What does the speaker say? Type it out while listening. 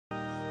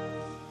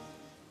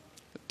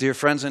Dear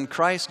friends in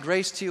Christ,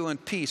 grace to you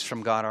and peace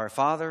from God our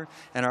Father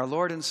and our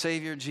Lord and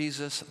Savior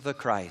Jesus the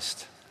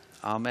Christ.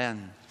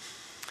 Amen.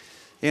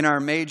 In our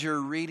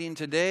major reading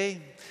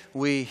today,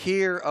 we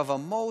hear of a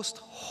most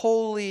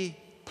holy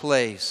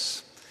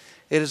place.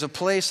 It is a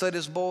place that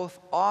is both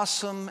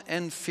awesome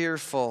and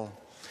fearful.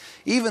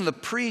 Even the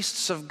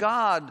priests of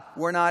God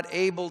were not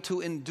able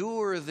to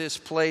endure this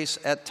place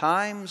at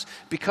times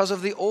because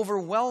of the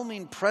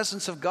overwhelming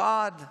presence of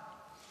God.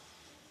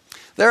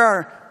 There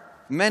are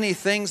many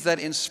things that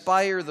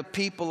inspire the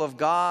people of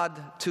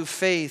God to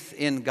faith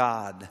in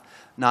God.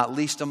 Not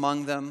least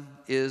among them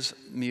is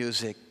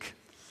music.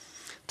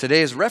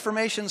 Today is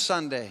Reformation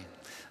Sunday,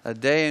 a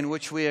day in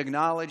which we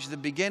acknowledge the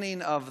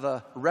beginning of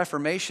the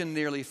Reformation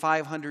nearly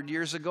 500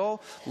 years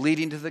ago,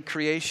 leading to the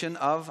creation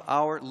of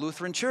our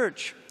Lutheran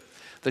Church.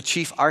 The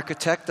chief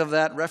architect of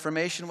that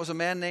Reformation was a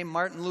man named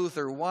Martin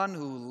Luther, one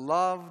who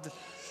loved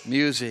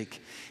music.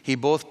 He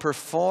both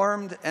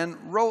performed and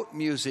wrote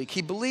music.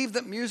 He believed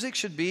that music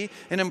should be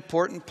an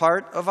important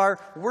part of our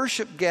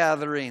worship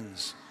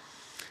gatherings.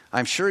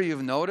 I'm sure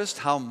you've noticed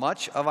how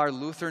much of our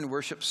Lutheran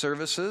worship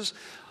services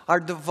are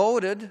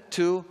devoted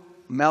to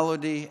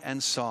melody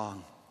and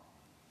song.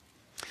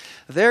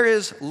 There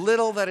is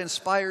little that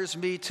inspires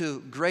me to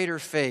greater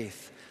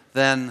faith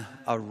than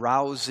a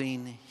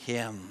rousing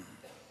hymn.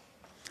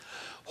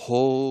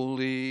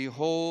 Holy,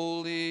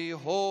 holy,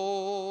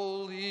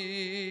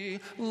 holy,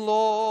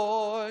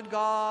 Lord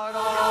God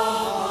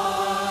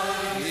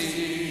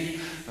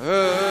Almighty,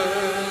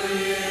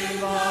 early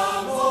in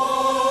the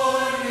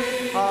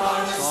morning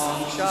our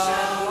song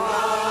shall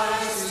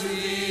rise to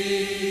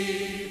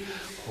thee.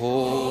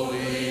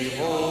 Holy,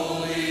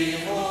 holy,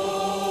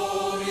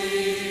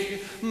 holy,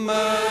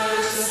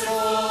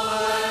 merciful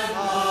and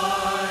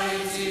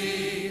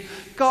mighty,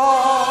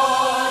 God,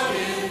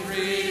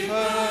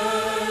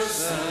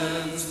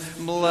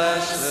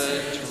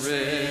 blessed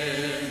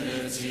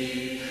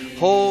Trinity.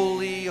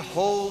 Holy,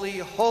 holy,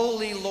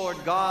 holy Lord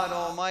God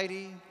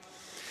Almighty.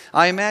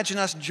 I imagine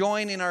us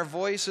joining our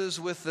voices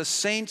with the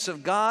saints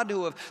of God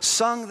who have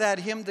sung that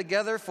hymn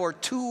together for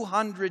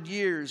 200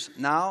 years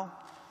now.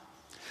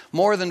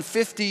 More than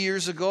 50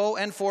 years ago,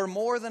 and for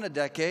more than a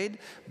decade,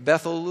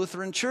 Bethel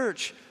Lutheran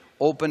Church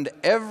opened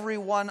every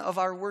one of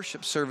our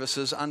worship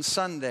services on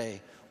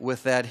Sunday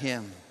with that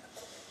hymn.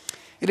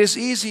 It is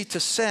easy to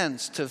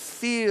sense, to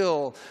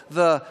feel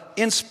the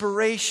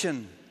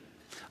inspiration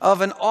of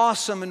an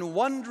awesome and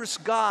wondrous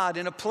God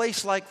in a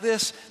place like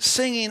this,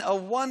 singing a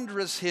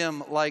wondrous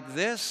hymn like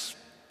this.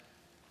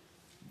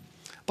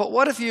 But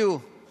what if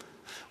you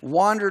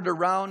wandered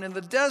around in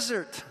the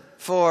desert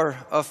for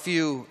a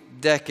few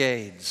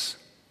decades?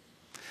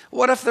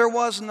 What if there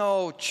was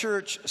no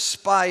church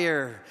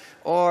spire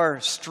or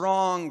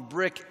strong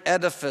brick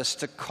edifice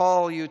to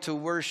call you to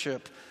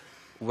worship?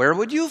 Where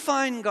would you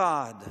find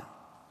God?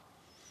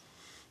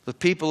 The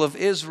people of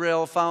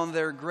Israel found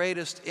their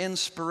greatest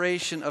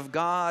inspiration of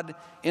God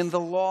in the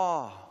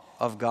law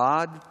of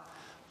God,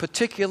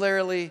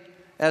 particularly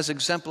as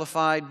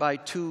exemplified by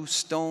 2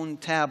 stone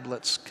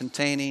tablets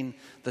containing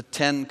the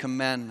 10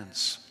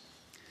 Commandments.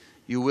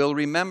 You will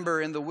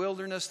remember in the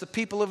wilderness the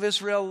people of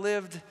Israel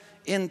lived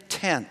in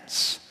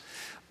tents.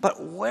 But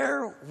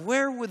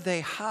where would they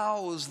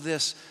house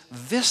this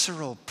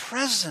visceral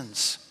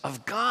presence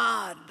of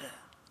God?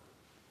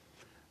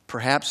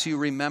 Perhaps you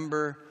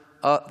remember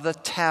the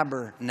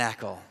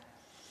tabernacle.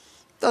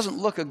 Doesn't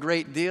look a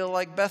great deal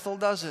like Bethel,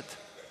 does it?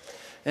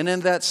 And in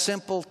that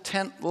simple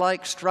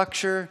tent-like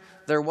structure,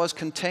 there was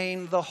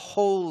contained the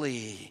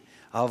Holy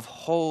of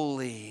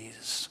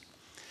Holies,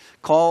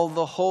 called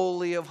the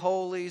Holy of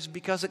Holies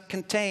because it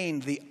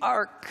contained the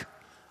Ark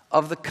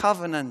of the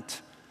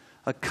Covenant,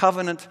 a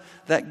covenant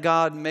that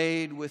God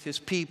made with His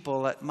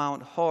people at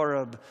Mount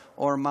Horeb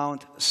or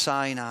Mount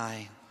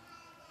Sinai.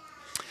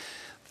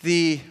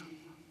 The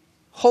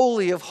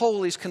Holy of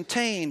Holies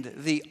contained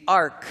the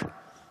ark.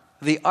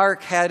 The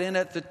ark had in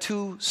it the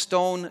 2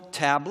 stone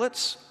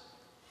tablets.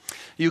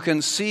 You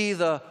can see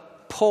the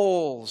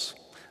poles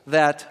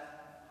that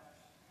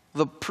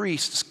the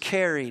priests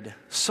carried.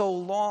 So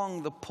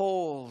long the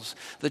poles,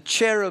 the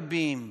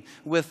cherubim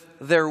with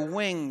their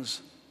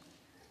wings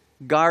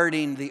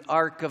guarding the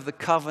Ark of the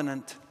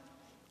Covenant.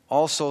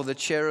 Also the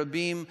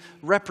cherubim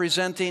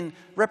representing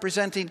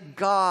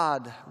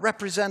God,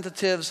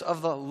 representatives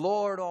of the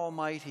Lord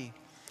Almighty.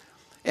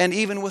 And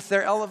even with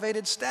their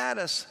elevated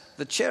status,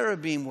 the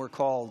cherubim were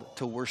called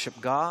to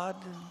worship God.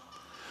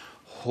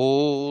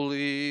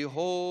 Holy,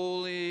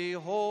 holy,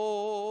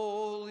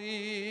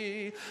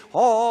 holy,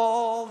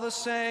 all the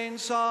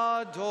saints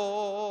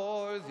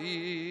adore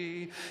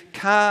thee,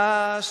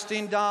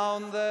 casting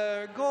down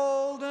their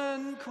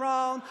golden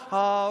crown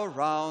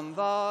around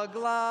the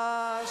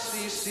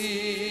glassy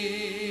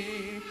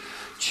sea.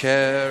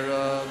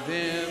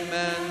 Cherubim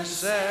and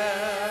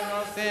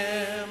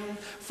seraphim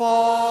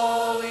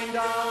falling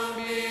down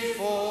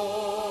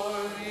before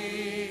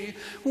thee,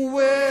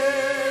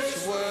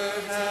 which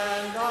word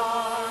and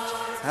art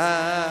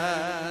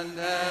and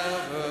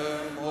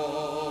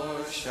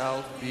evermore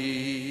shalt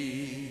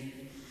be.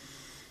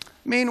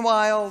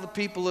 Meanwhile, the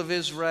people of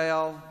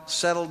Israel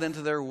settled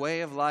into their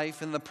way of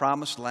life in the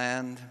promised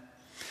land.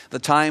 The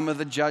time of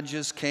the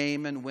judges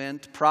came and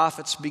went.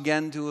 Prophets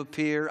began to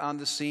appear on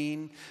the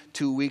scene.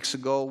 2 weeks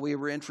ago, we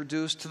were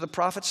introduced to the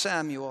prophet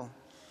Samuel.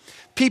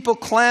 People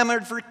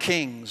clamored for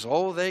kings.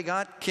 Oh, they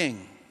got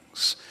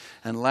kings.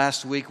 And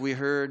last week we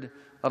heard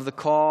of the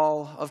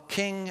call of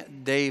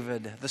King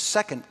David, the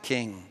second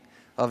king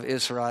of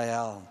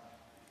Israel.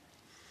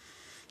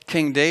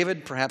 King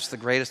David, perhaps the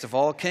greatest of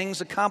all kings,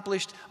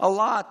 accomplished a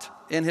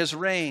lot in his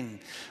reign.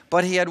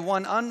 But he had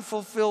one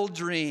unfulfilled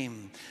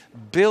dream: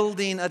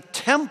 building a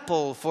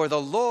temple for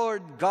the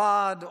Lord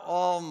God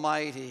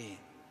Almighty.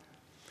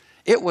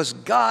 It was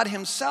God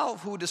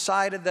himself who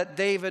decided that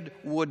David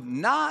would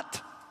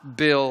not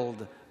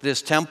build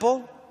this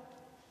temple.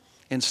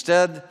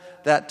 Instead,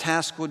 that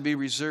task would be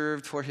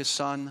reserved for his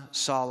son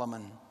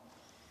Solomon.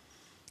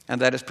 And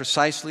that is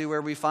precisely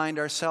where we find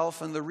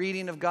ourselves in the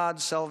reading of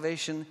God's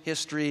salvation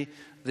history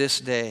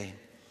this day.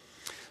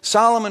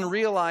 Solomon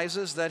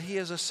realizes that he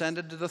has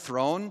ascended to the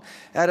throne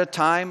at a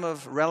time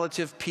of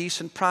relative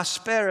peace and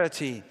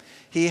prosperity.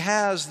 He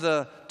has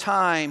the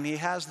time, he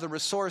has the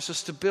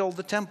resources to build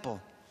the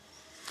temple.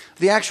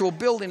 The actual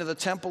building of the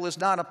temple is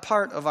not a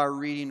part of our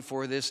reading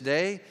for this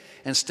day.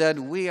 Instead,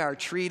 we are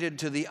treated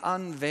to the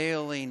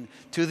unveiling,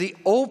 to the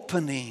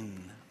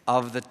opening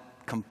of the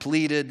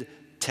completed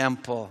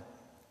temple.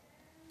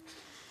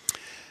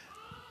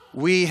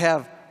 We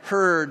have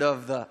heard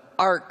of the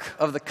Ark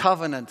of the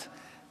Covenant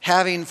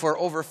having for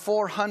over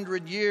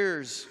 400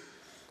 years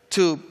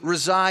to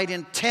reside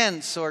in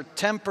tents or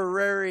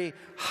temporary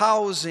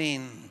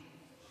housing,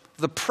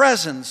 the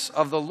presence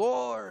of the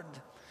Lord.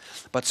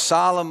 But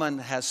Solomon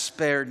has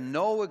spared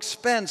no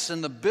expense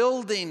in the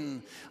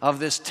building of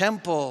this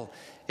temple.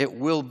 It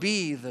will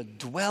be the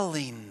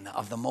dwelling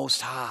of the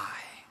Most High.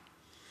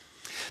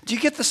 Do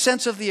you get the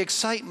sense of the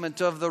excitement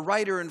of the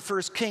writer in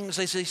 1 Kings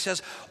as he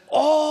says,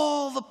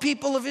 all the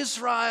people of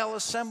Israel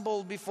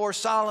assembled before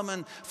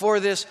Solomon for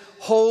this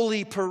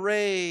holy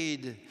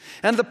parade.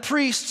 And the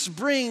priests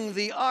bring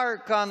the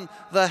ark on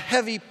the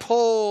heavy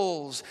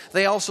poles.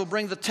 They also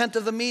bring the tent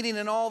of the meeting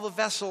and all the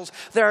vessels.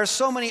 There are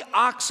so many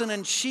oxen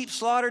and sheep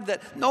slaughtered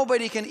that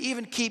nobody can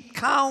even keep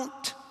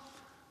count.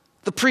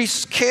 The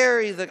priests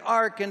carry the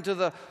ark into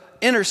the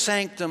inner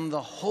sanctum,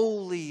 the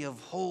Holy of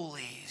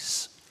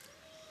Holies.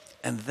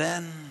 And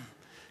then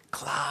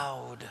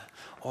cloud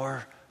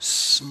or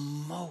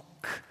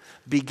smoke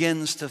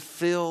begins to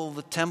fill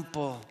the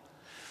temple,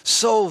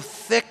 so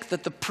thick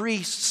that the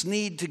priests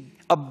need to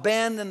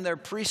abandon their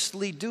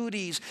priestly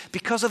duties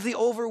because of the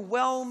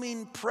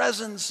overwhelming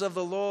presence of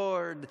the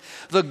Lord.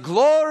 The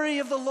glory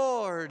of the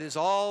Lord is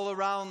all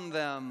around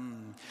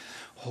them.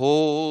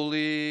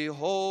 Holy,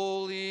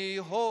 holy,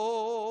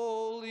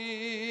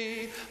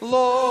 holy,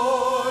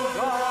 Lord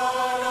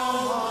God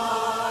Almighty,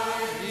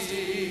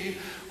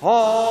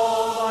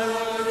 all thy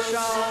works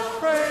shall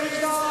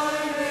praise God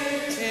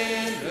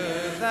in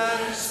earth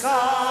and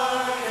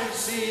sky and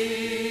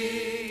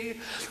sea.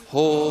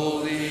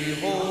 Holy,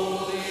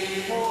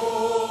 holy,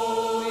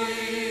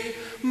 holy,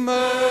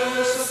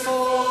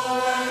 merciful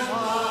and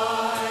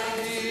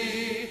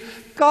mighty,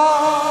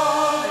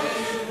 God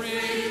in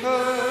three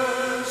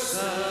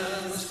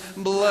persons,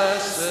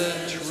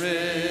 blessed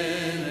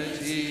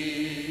Trinity.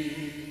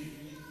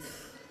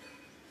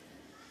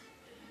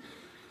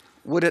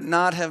 Would it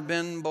not have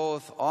been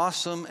both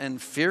awesome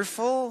and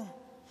fearful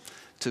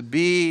to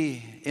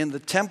be in the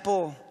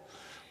temple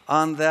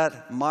on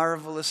that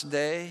marvelous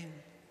day?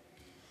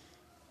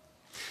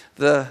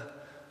 The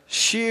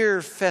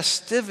sheer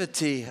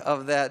festivity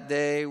of that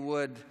day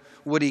would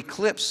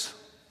eclipse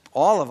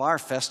all of our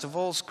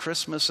festivals,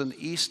 Christmas and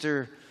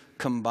Easter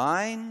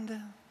combined.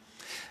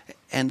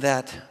 And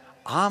that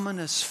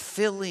ominous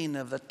filling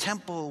of the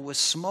temple with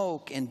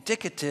smoke,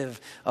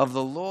 indicative of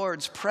the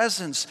Lord's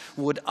presence,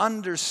 would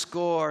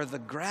underscore the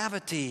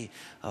gravity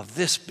of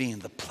this being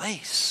the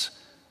place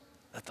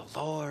that the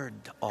Lord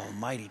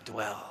Almighty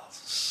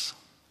dwells.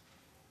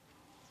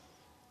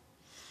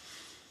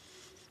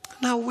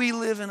 Now, we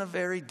live in a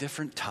very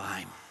different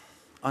time,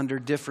 under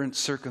different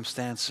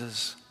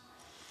circumstances.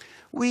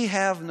 We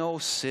have no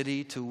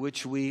city to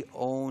which we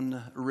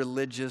own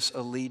religious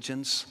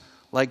allegiance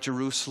like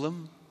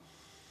Jerusalem.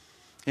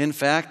 In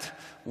fact,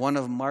 one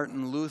of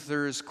Martin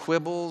Luther's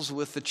quibbles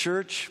with the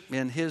church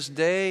in his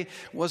day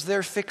was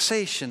their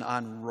fixation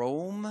on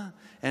Rome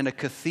and a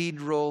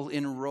cathedral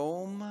in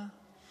Rome.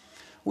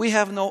 We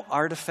have no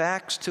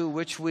artifacts to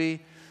which we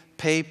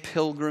pay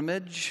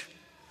pilgrimage.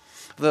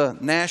 The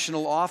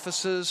national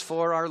offices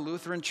for our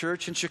Lutheran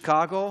church in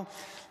Chicago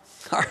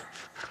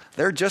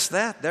they're just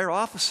that. They're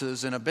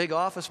offices in a big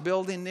office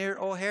building near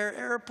O'Hare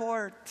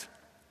Airport.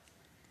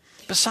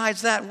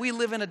 Besides that, we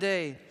live in a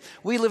day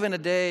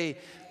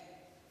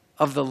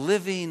of the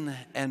living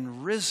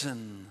and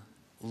risen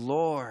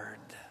Lord.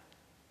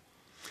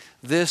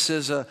 This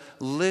is a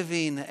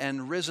living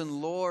and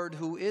risen Lord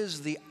who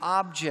is the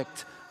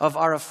object of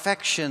our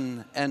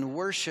affection and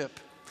worship.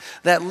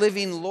 That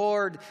living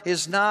Lord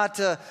is not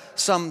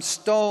some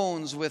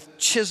stones with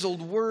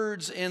chiseled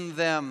words in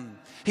them.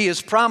 He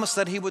has promised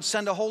that He would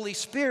send a Holy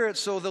Spirit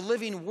so the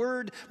living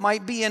Word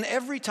might be in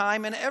every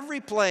time and every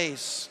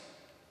place,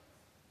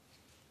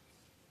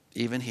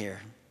 even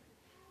here.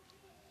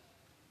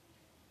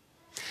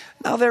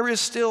 Now, there is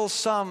still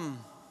some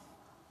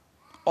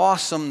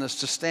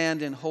awesomeness to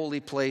stand in holy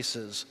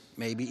places,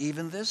 maybe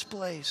even this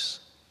place.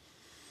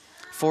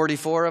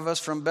 44 of us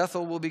from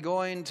Bethel will be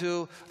going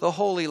to the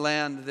Holy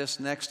Land this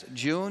next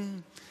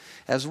June.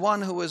 As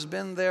one who has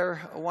been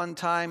there one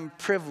time,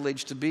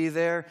 privileged to be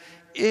there,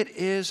 it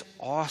is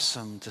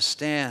awesome to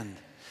stand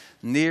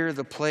near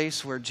the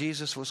place where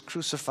Jesus was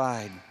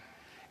crucified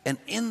and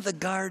in the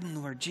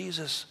garden where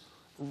Jesus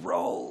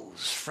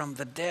rose from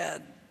the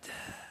dead.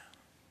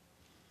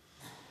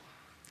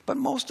 But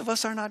most of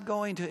us are not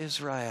going to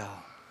Israel,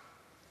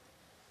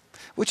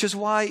 which is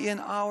why in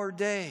our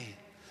day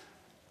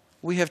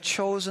we have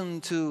chosen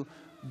to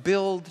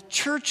build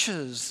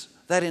churches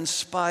that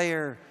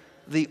inspire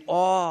the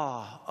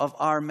awe of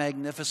our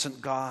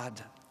magnificent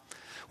God.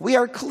 We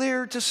are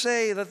clear to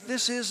say that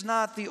this is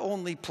not the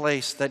only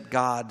place that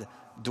God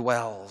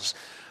dwells,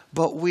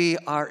 but we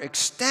are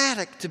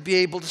ecstatic to be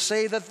able to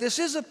say that this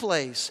is a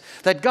place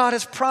that God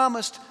has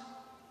promised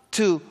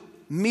to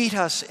meet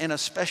us in a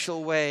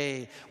special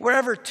way.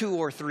 Wherever 2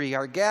 or 3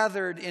 are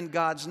gathered in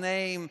God's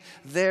name,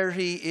 there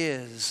He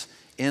is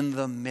in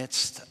the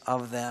midst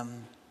of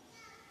them.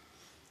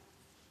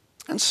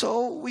 And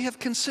so we have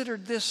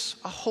considered this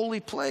a holy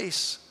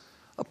place,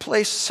 a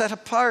place set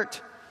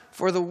apart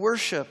for the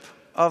worship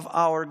of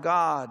our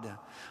God,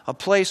 a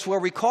place where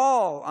we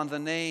call on the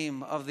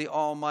name of the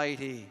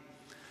Almighty,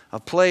 a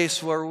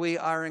place where we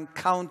are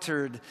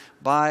encountered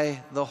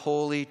by the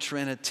Holy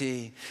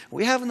Trinity.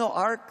 We have no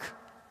ark.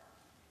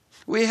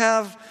 We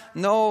have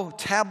no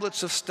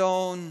tablets of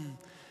stone.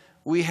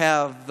 We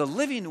have the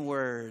living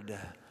Word.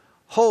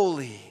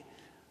 Holy,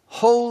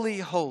 holy,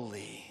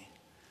 holy.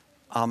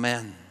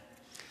 Amen.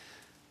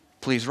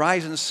 Please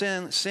rise and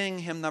sing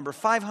hymn number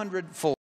 504.